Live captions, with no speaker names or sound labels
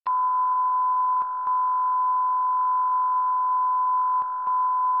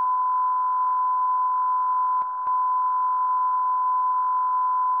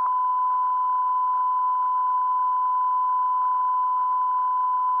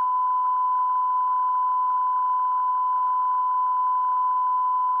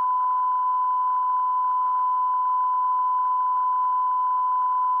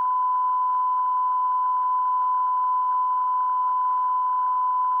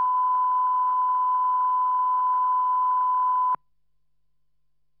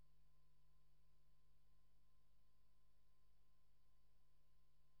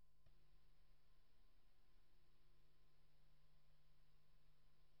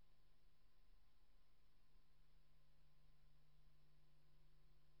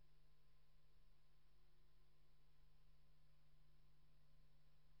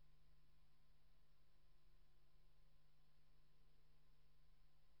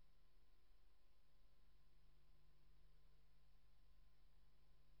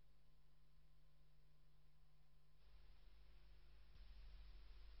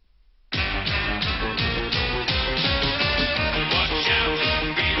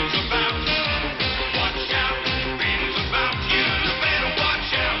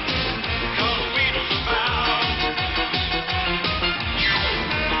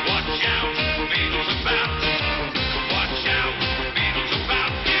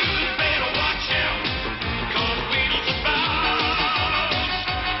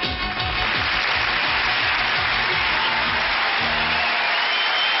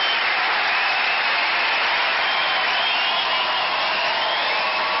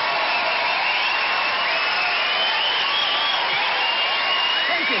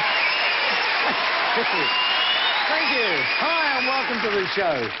Thank you. Hi, and welcome to the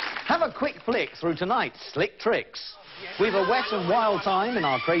show. Have a quick flick through tonight's slick tricks. We've a wet and wild time in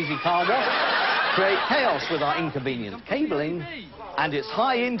our crazy car wash, create chaos with our inconvenient cabling, and it's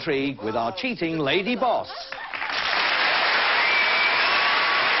high intrigue with our cheating lady boss.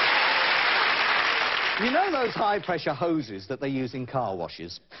 You know those high-pressure hoses that they use in car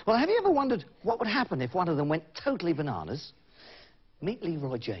washes? Well, have you ever wondered what would happen if one of them went totally bananas? Meet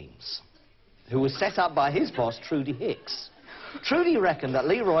Leroy James, who was set up by his boss, Trudy Hicks. Trudy reckoned that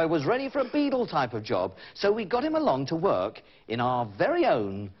Leroy was ready for a Beadle type of job, so we got him along to work in our very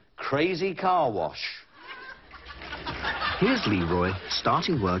own crazy car wash. Here's Leroy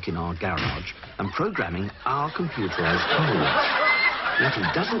starting work in our garage and programming our computerized car wash. What he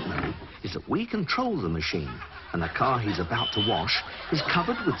doesn't know is that we control the machine, and the car he's about to wash is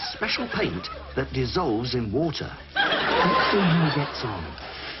covered with special paint that dissolves in water. Let's see how he gets on.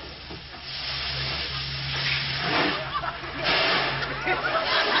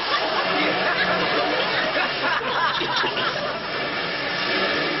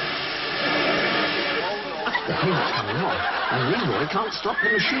 The paint's coming off, and Leroy can't stop the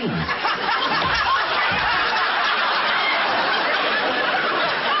machine.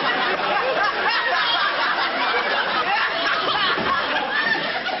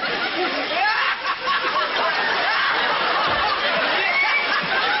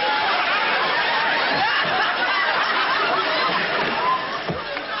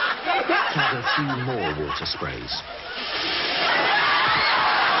 Add a few more water sprays.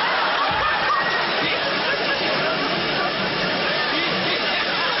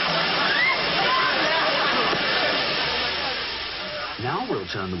 Now we'll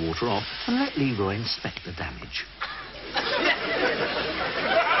turn the water off and let Leroy inspect the damage.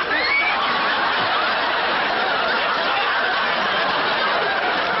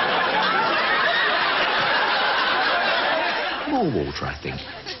 More water, I think.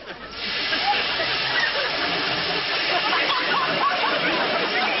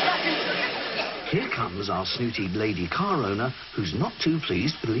 Here comes our snooty lady car owner, who's not too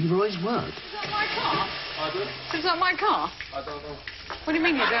pleased with Leroy's work. Is that my car? Pardon? Is that my car? I don't know. What do you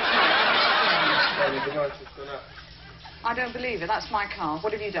mean you don't know? I don't believe it. That's my car.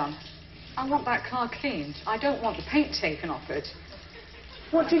 What have you done? I want that car cleaned. I don't want the paint taken off it.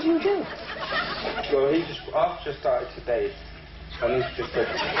 What did you do? Well, I've just started today, and he's just said...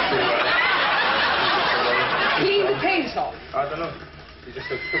 Clean the paint off? I don't know. He just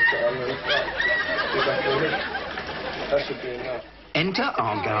said, put it on and that should be enough. Enter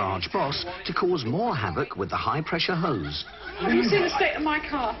our garage boss to cause more havoc with the high-pressure hose. Have you seen the state of my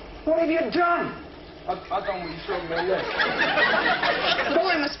car? What have you done? I done what you showed me left. The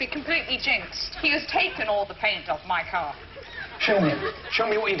boy must be completely jinxed. He has taken all the paint off my car. Show me. Show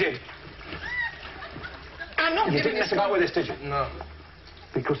me what you did. I'm not You giving didn't this mess about with this, did you? No.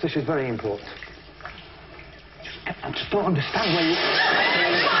 Because this is very important. I just don't understand where you...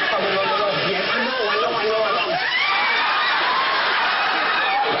 Yes, I know.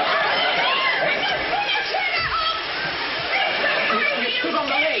 You stood on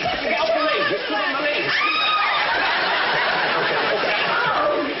the lead. Get off the lead. You stood on the lead.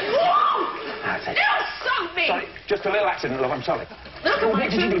 That's it. No, stop me! Sorry, just a little accident, love. I'm sorry. Look at What my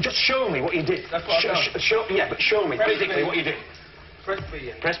did you do? Just show me what you did. That's what I've done. Yeah, but show me physically what you did. Press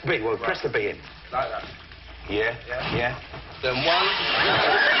B in. Press B. Well, press the B in. Like that. Yeah. Then one.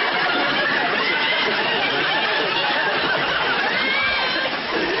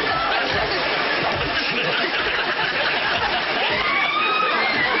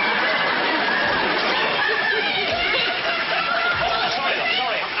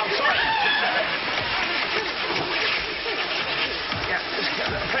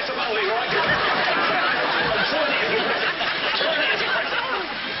 Press the button, Leroy. Turn it as you press it. Turn it as you press it.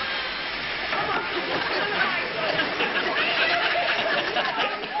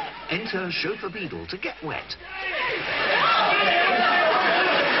 Enter chauffeur Beadle to get wet.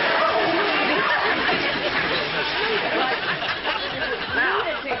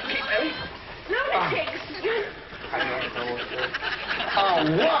 Oh,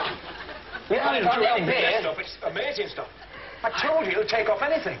 what? You haven't got no beer. Stuff. It's amazing stuff. I told you to take off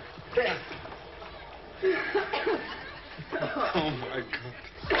anything. Oh, my God.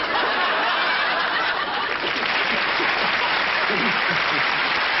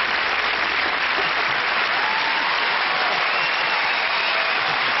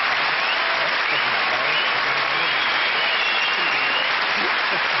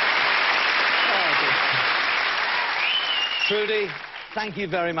 Trudy, Thank you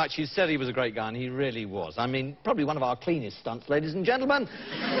very much. You said he was a great guy, and he really was. I mean, probably one of our cleanest stunts, ladies and gentlemen.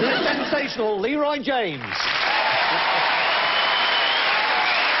 The sensational Leroy James.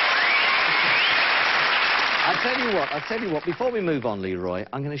 I'll tell you what, before we move on, Leroy,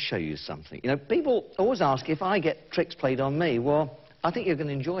 I'm going to show you something. You know, people always ask if I get tricks played on me. Well, I think you're going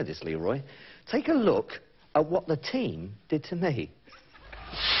to enjoy this, Leroy. Take a look at what the team did to me.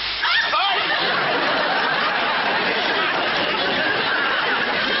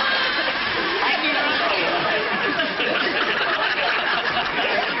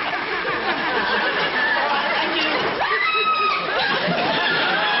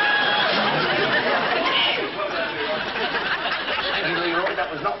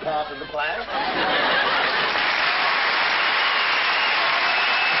 Part of the plan.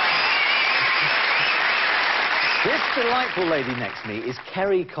 This delightful lady next to me is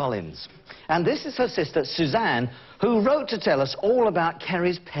Kerry Collins. And this is her sister, Suzanne, who wrote to tell us all about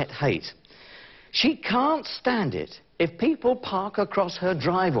Kerry's pet hate. She can't stand it if people park across her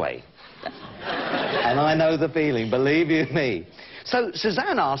driveway. And I know the feeling, believe you me. So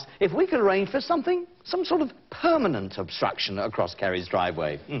Suzanne asked if we could arrange for something, some sort of permanent obstruction across Kerry's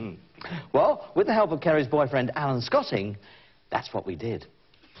driveway. Well, with the help of Kerry's boyfriend, Alan Scotting, that's what we did.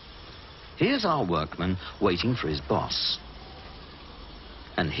 Here's our workman waiting for his boss.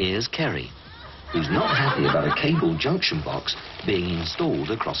 And here's Kerry, who's not happy about a cable junction box being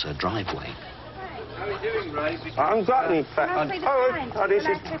installed across her driveway. How are you doing, Ray? I haven't got any fat... This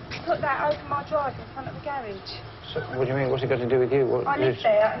is... to put that over my drive in front of the garage. So, what do you mean? What's it got to do with you? What, I live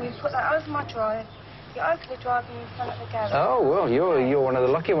there, and you put that over my drive. You open the drive and in front of the garage. Oh, well, you're one of the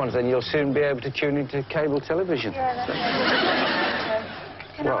lucky ones, then. You'll soon be able to tune into cable television. Yeah, that's it.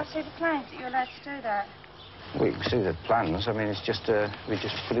 Can I see the plans that you're allowed to do that? Well, you can see the plans. I mean, it's just, we're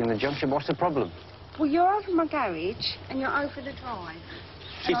just putting the junction. What's the problem? Well, you're over my garage, and you're over the drive.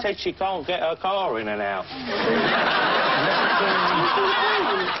 She said she can't get her car in and out.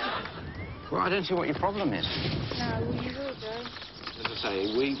 Well, I don't see what your problem is. No, well, you will do. As I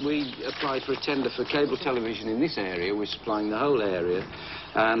say, we applied for a tender for cable television in this area. We're supplying the whole area.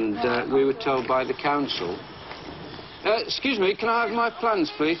 And we were told by the council... excuse me, can I have my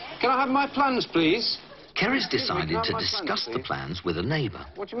plans, please? Can I have my plans, please? Kerry's decided to discuss the plans with a neighbour.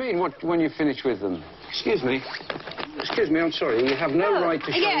 What do you mean, when you finish with them? Excuse me. Excuse me, I'm sorry. You have no right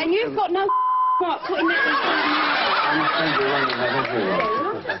to show... Yeah, and you've got no right putting that... I'm afraid you're wrong. You have every right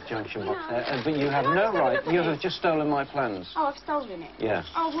to put that junction box there. But you have no right. You have just stolen my plans. Oh, I've stolen it? Yeah.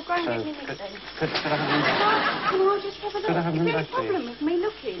 Oh, well, go and get me this then. Could I have them back? Can I just have a look? Could I have them back, Is there a problem with me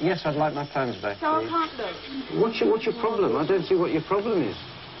looking? Yes, I'd like my plans back, So please. I can't look? What's your problem? I don't see what your problem is.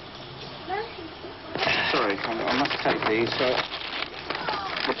 Sorry, I must take these.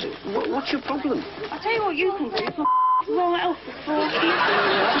 What's your problem? I'll tell you what you can do. You can right off before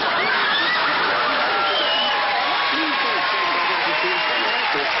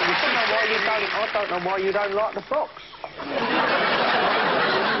I don't know why you don't like the box.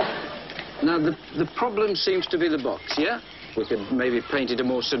 Now, the problem seems to be the box, yeah? We could maybe paint it a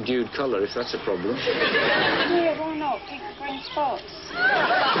more subdued colour, if that's a problem. Yeah, why not? Pink and green spots.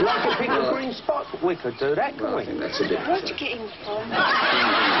 Like a pink and green spot? We could do that, couldn't we? I think that's a bit... Where'd you get in from?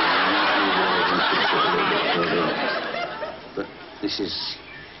 But this is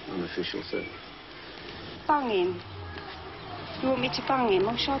unofficial, so... Bung him. You want me to bung him?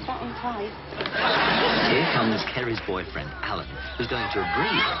 I'll show that on tape. Here comes Kerry's boyfriend, Alan, who's going to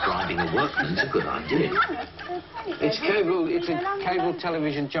agree that driving a workman's a good idea. It's a cable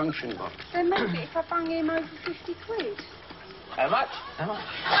television junction box. Then maybe if I bung him over 50 quid. How much? How much?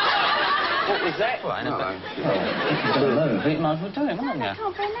 What was that? Well, I know, No, you might as well do it, No, they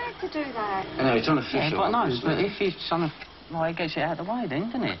can't be allowed to do that. no, it's unofficial. but if you sort of... Well, it gets it out of the way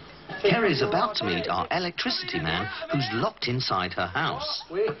then, doesn't it? Kerry's about to meet our electricity man, who's locked inside her house.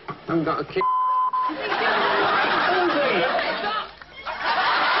 We haven't got a key.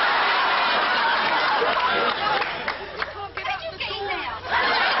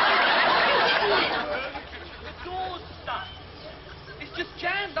 It's just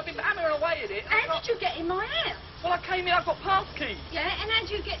jammed. I've been hammering away at it. How did you get in my house? Well, I came in, I've got pass keys. Yeah, and how did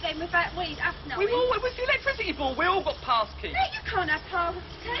you get there without weed up now? It was the electricity board. We all got pass keys. No, you can't have pass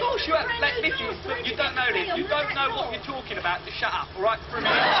keys. Of course you have. Listen, you don't know this. You don't know what you're talking about. Just shut up, all right, for a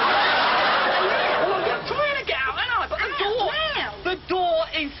minute. Well, I'm trying to get out, ain't I? But the door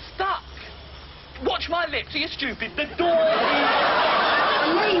is stuck. Watch my lips. Are you stupid? The door is...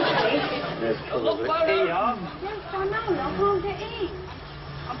 Yes, I know. I can't get in.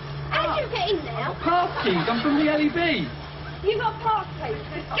 How did you get in there? Pass keys. I'm from the LEB. You got pass keys.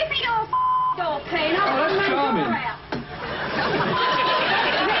 Give me your door key and I'll that's take my charming. door out.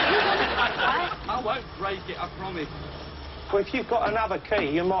 I won't break it, I promise. Well, if you've got another key,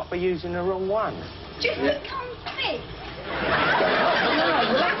 you might be using the wrong one. Just become big. No,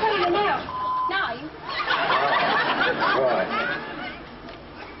 will I tell you now? No. Right.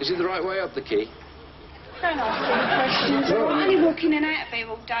 Is it the right way up, the key? Don't ask me questions. I'm only walking in and out of here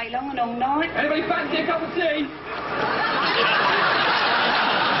all day long and all night. Anybody fancy a cup of tea?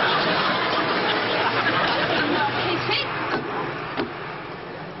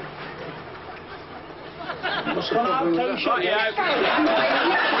 I'll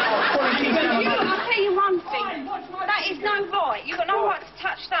tell you one thing. That is no right. You've got no right to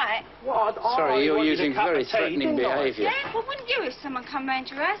touch that. Sorry, you're using very threatening behaviour. Yeah, well, wouldn't you if someone come round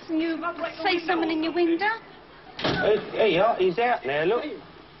your house and you see someone in your window? He's out there, look.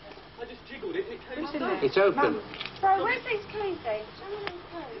 I just jiggled it and it came up. It's open. So, where's these keys then? Show me these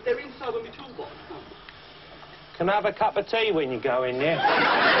keys. They're inside on my toolbox. Can I have a cup of tea when you go in there?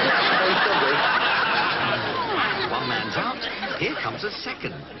 One man's out. Here comes a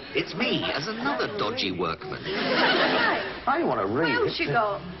second. It's me as another dodgy workman. I want to read. What else you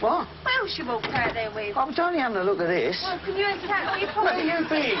got? What? What else you walked out there with? I was only having a look at this. Well, can you empty all your pockets? Where you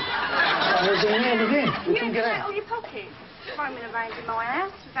been? I was in here again. Can you empty all your pockets? Roaming around in my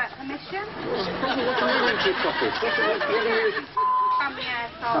house without permission. What do you mean empty pockets? From the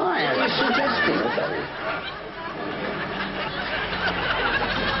asshole. I am suggesting.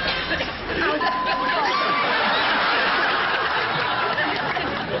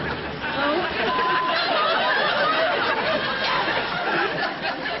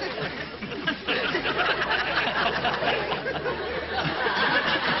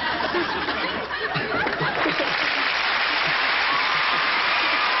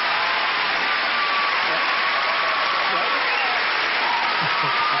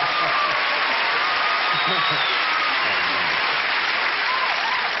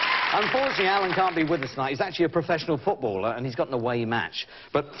 Unfortunately, Alan can't be with us tonight. He's actually a professional footballer, and he's got an away match.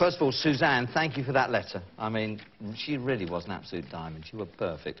 But first of all, Suzanne, thank you for that letter. I mean, she really was an absolute diamond. You were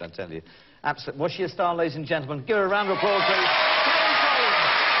perfect, I tell you. Absolute. Was she a star, ladies and gentlemen? Give her a round of applause, please.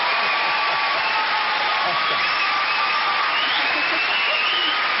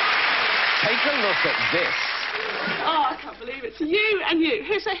 Take a look at this. Oh, I can't believe it. So you and you.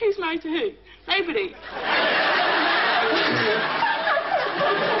 Who's married to who? Nobody.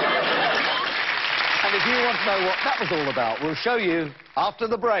 And if you want to know what that was all about, we'll show you after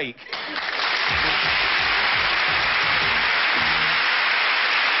the break.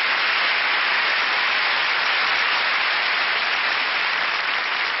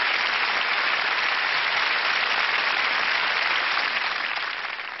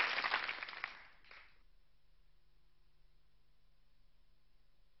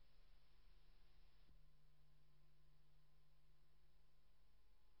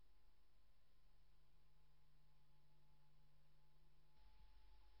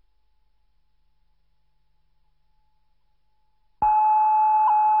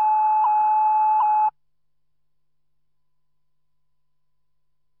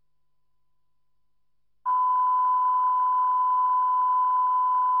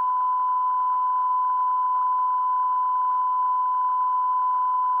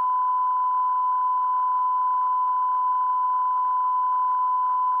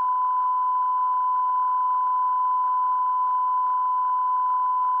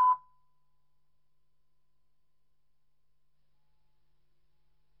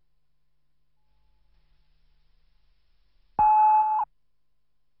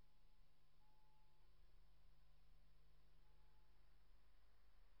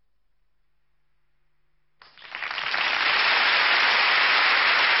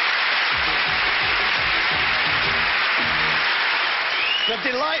 The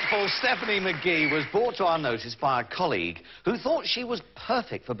delightful Stephanie McGee was brought to our notice by a colleague who thought she was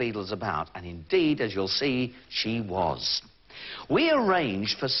perfect for Beadles About, and indeed, as you'll see, she was. We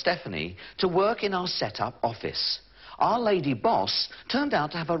arranged for Stephanie to work in our set-up office. Our lady boss turned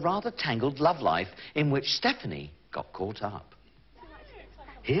out to have a rather tangled love life in which Stephanie got caught up.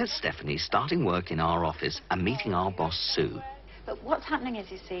 Here's Stephanie starting work in our office and meeting our boss, Sue. But what's happening is,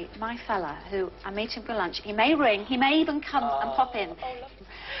 you see, my fella, who I'm meeting for lunch, he may ring, he may even come and pop in.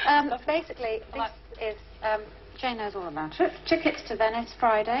 Basically, this is, Jane knows all about it. Tickets to Venice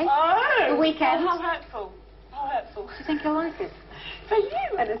Friday. Oh! The weekend. Oh, how hurtful. How hurtful. Do you think you'll like it? For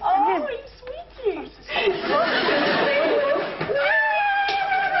you, Venice. Oh, you sweetie.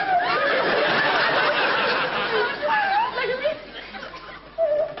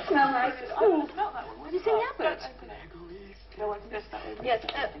 Smell nice. Oh, not that one. Have you seen the advert? No, I can guess that one. Yes.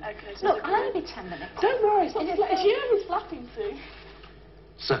 Okay. Look, I'll only be 10 minutes. Don't worry, it's you who's flapping, Sue.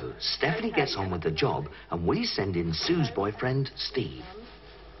 So, Stephanie gets on with the job, and we send in Sue's boyfriend, Steve.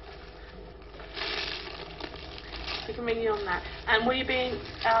 We can ring you on that. And will you be in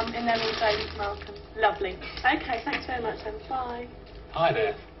there all day, Malcolm? Lovely. Okay, thanks very much then. Bye. Hi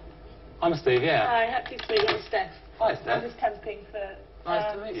there. I'm Steve, yeah. Hi, happy to meet you. I'm Steph. Hi, Steph. I'm just temping for...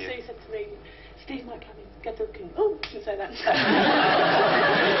 Nice to meet you. Sue said to me, Steve might come in, get looking. Oh, shouldn't say that.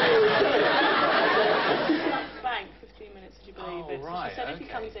 Bank, 15 minutes, would you believe it? Right, she said if okay. he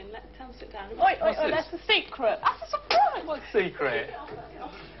comes in, tell him to sit down. Oi, that's a secret. That's a surprise. What secret?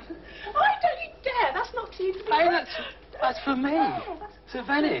 Why don't you dare? That's not to you. Hey, that's for me. To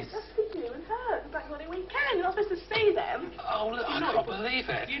Venice. That's for you and her. The bank holiday weekend. You're not supposed to see them. Oh, look, I can't believe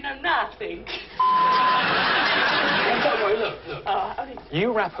it. You know nothing. Don't worry, look. Okay.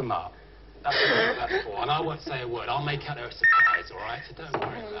 You wrap them up. That's what I did that for, and I won't say a word. I'll make out they're a surprise, all right? So don't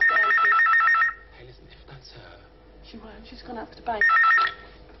worry about it. Hey, listen, if that's her... She won't. She's gone up to the bank.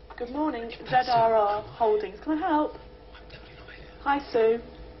 Good morning. ZRR Holdings. Can I help? I'm definitely not here. Hi, Sue.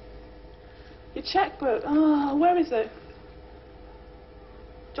 Your checkbook. Oh, where is it?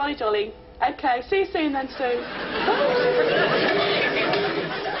 Jolly jolly. Okay, see you soon then, Sue. I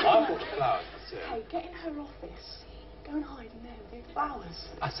bought flowers for Sue. Hey, get in her office. Go and hide in there with your flowers.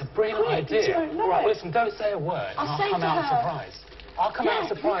 That's a brilliant Quick, idea. you don't know. All right, well, listen, don't say a word. I'll and say I'll come to out and her. surprise. I'll come out and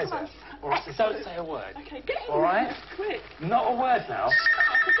surprise you her. come All right, so don't say a word. Okay, get in All right? there. Quick. Not a word now.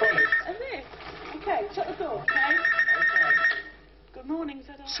 Promise. And this. Okay, shut the door, okay? Good morning,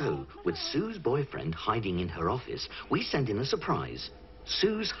 ZRR. So, with Sue's boyfriend hiding in her office, we send in a surprise.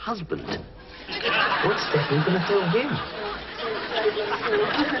 Sue's husband. What's Stephanie going to tell him?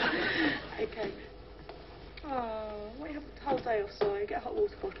 Okay. Oh, we have the whole day off, sorry. Get a hot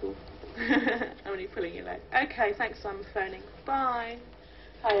water bottle. I'm only pulling your leg. Okay, thanks, I'm phoning. Bye.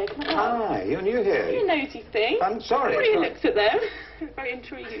 Hiya, can I help? Hi, you're new here. You nosy thing. I'm sorry. What do you looked at them? Very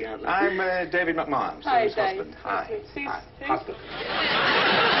intriguing, aren't they? I'm David McMahon, Hi, Sue's Dave. husband. Hi. Sue's Hi. who? Husband.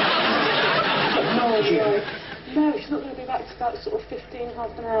 No, she's not going to be back to about sort of 15,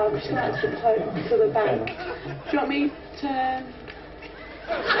 half an hour. She's going to to the bank. Do you want me to...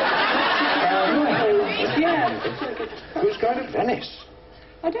 Yeah. Who's going to Venice?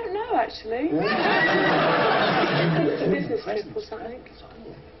 I don't know, actually. It's a business trip or something.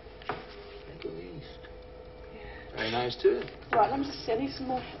 Very nice too. Right, let me just see. I need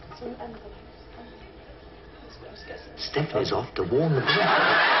some envelopes. Let's get some. Stephanie's off to warn the police.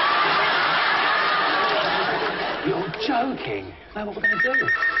 You're joking. No, what we're going to do?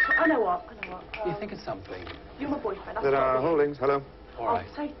 I know what. You think of something. You're my boyfriend. There are Holdings. Hello. All right.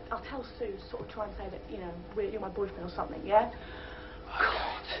 I'll tell Sue, sort of try and say that, you know, you're my boyfriend or something, yeah?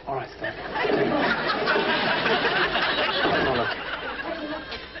 God. All right, Steph.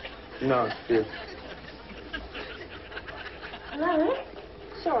 No, you. Hello?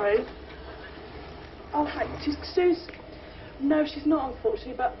 Sorry. Oh, hi. Sue's... No, she's not,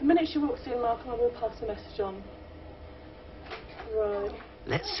 unfortunately, but the minute she walks in, Malcolm, I will pass the message on. Right.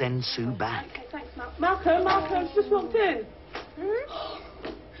 Let's send Sue back. Okay, thanks, Malcolm, she just walked in.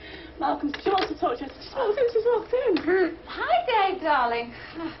 Malcolm, she wants to talk to you. She's walked in. Hi, Dave, darling.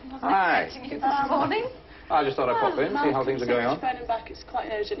 Wasn't Hi. expecting you this morning. I just thought I'd pop in, see how things are going on. Malcolm's phoning back. It's quite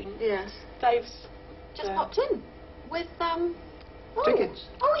urgent. Yes. Dave's... Just popped in with, oh. Tickets.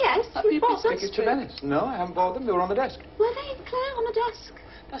 Oh, yes. You bought them. Tickets to Venice. No, I haven't bought them. They were on the desk. Were they, Claire, on the desk?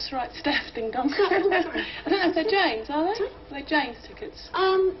 That's right, Steph, ding dong. I don't know if they're Jane's, are they? Are they Jane's tickets?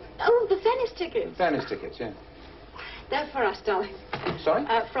 Oh, the Venice tickets. Venice tickets, yeah. They're for us, darling. Sorry?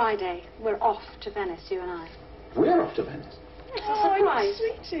 Friday. We're off to Venice, you and I. We're off to Venice. It's a surprise.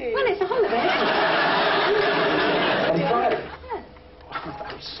 Sweetie. Well, it's a holiday. On Friday? Yeah.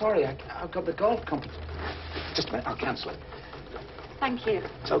 I'm sorry, I've got the golf competition. Just a minute, I'll cancel it. Thank you.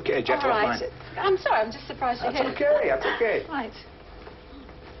 It's okay, Jeff, All right. don't mind. I'm sorry, I'm just surprised you're That's here. okay, that's okay. Right.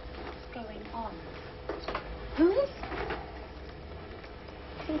 What's going on? Who is?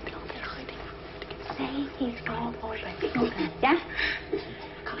 Say he's your boyfriend. Yeah?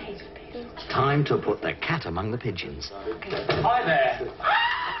 Time to put the cat among the pigeons. Hi there.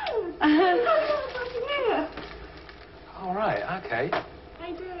 Yeah. All right, okay. How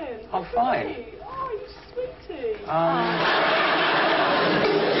you doing? I'm fine. Hey. Oh, you sweetie.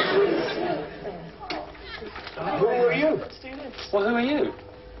 Who are you? Let's do this. Well, who are you?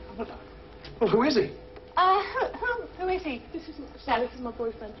 Well, who is he? Who is he? This is my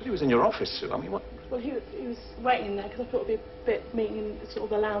boyfriend. He was in your office, Sue. I mean, what? Well, he was waiting there because I thought it'd be a bit meeting in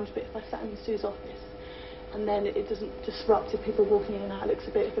sort of a lounge bit if I sat in Sue's office. And then it doesn't disrupt if people walking in and out. It looks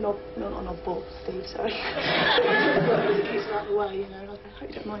a bit of an not an oddball, Steve, sorry. He's out of the way, you know. I hope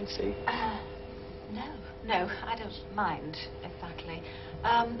you don't mind, Sue. No. No, I don't mind, exactly.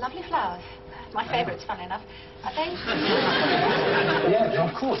 Lovely flowers. My favourites, funny enough. Are they? Yeah,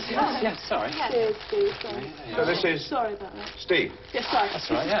 of course. Yes, sorry. Cheers, Steve. Sorry. So this is... Sorry about that. Steve? Yes, sorry. That's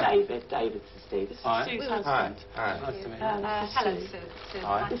right, This is yeah. David. David's Steve. This is Sue's husband. Hi. Nice to meet you. Hello, Sue.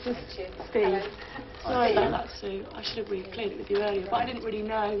 Hi. This is Steve. Sorry about that, Sue. I should have really cleared it with you earlier, but I didn't really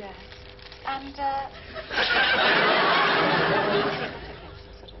know. Yeah. And,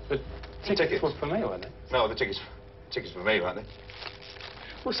 The tickets were for me, weren't they? No, the tickets for me, weren't they?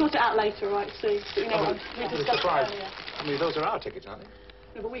 We'll sort it out later, right, Sue? But you know what? We discussed it surprise. earlier. I mean, those are our tickets, aren't they?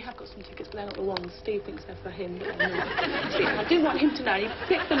 No, but we have got some tickets, but they're not the ones. Steve thinks they're for him, but they're not. See, I didn't want him to know. He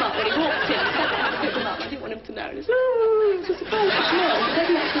picked them up when he walked in. He said that he picked them up. I didn't want him to know. And it's, oh, it's a surprise. It's not. It's dead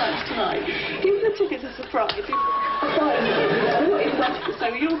next night tonight. Give the tickets a surprise. So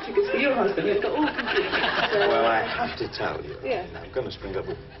your tickets for your husband, you've got all confused. Well, I have to tell you. Yeah. I'm going to spring up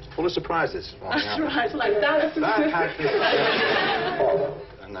full of surprises. That's right. It's like Dallas and I had this,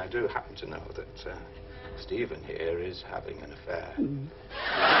 and I do happen to know that Stephen here is having an affair.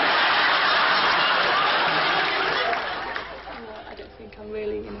 I don't think I'm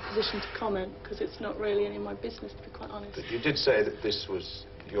really in a position to comment because it's not really any of my business, to be quite honest. But you did say that this was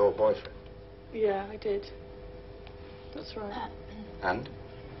your boyfriend. Yeah, I did. That's right. And?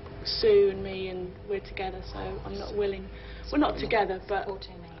 Sue and me, and we're together, so I'm not willing. We're not together, but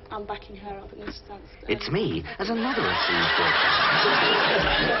I'm backing her up in this stance. It's me, as another of Sue's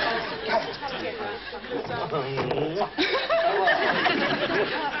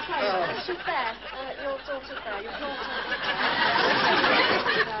she's there. Your daughter's there. Your daughter.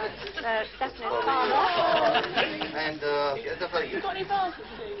 Stephanie's father. And, You got any vases,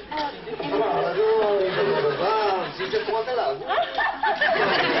 Sue? You just want to love.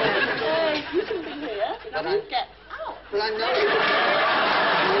 Hey, you can be here. Now you get out. Well, I know.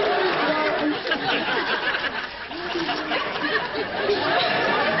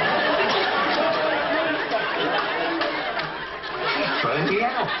 Throwing me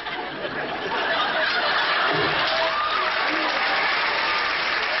out.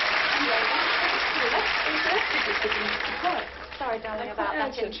 Sorry, darling, about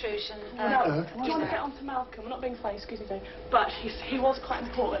that intrusion. Do you want to get on to Malcolm? I'm not being funny, excuse me, Dave. But he was quite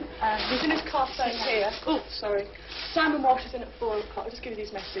important. He's in his car staying here. Oh, sorry. Simon Walsh is in at 4 o'clock. I'll just give you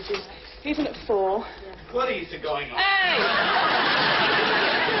these messages. He's in at 4. What is going on? Hey!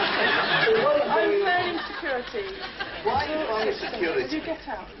 I'm phoning security. why are you on Would security? you get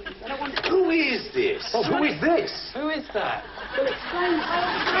out, please? I don't want to... Who is this? Oh, who is this? Who is that? Well, explain.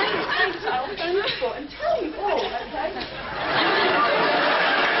 I'll phone the spot and tell you all, okay?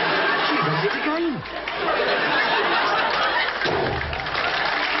 She does it again.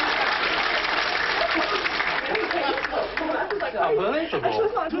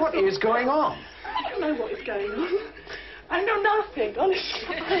 Unbelievable. What is going on? I don't know what is going on. I know nothing,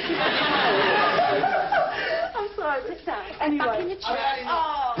 honestly. I'm sorry. Sit down. Anyway. Back in your chair.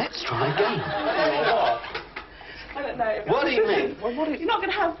 Oh. Let's try again. I don't know. What do you mean? You're not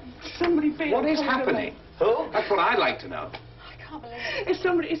going to have somebody being... What is happening? Who? That's what I'd like to know. I can't believe it. It's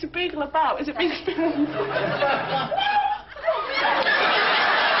somebody... It's a Beagle About. Is it being filmed?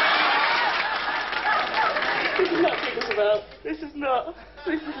 This is not Beagles About. This is not.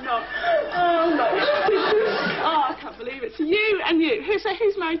 This is not. Oh, no. Oh, I can't believe it. So you and you. Who's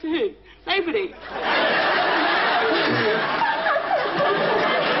married to who? Nobody.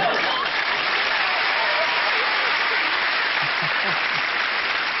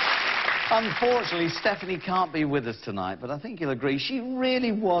 Unfortunately, Stephanie can't be with us tonight, but I think you'll agree she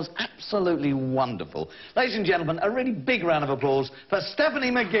really was absolutely wonderful. Ladies and gentlemen, a really big round of applause for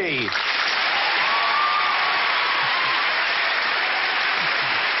Stephanie McGee.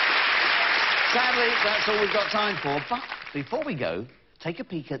 Sadly, that's all we've got time for, but before we go, take a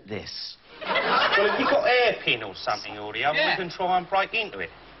peek at this. Well, have you got hairpin or something, Audie? We can try and break into it.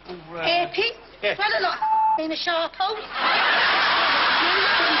 Hairpin? Yeah. Do I look like in a sharp hole?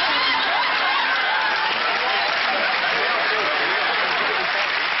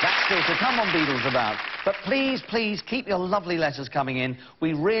 That's still to come on Beadles About. But please, please, keep your lovely letters coming in.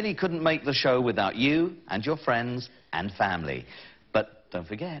 We really couldn't make the show without you and your friends and family. But don't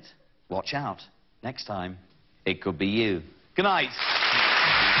forget, watch out. Next time, it could be you. Good night.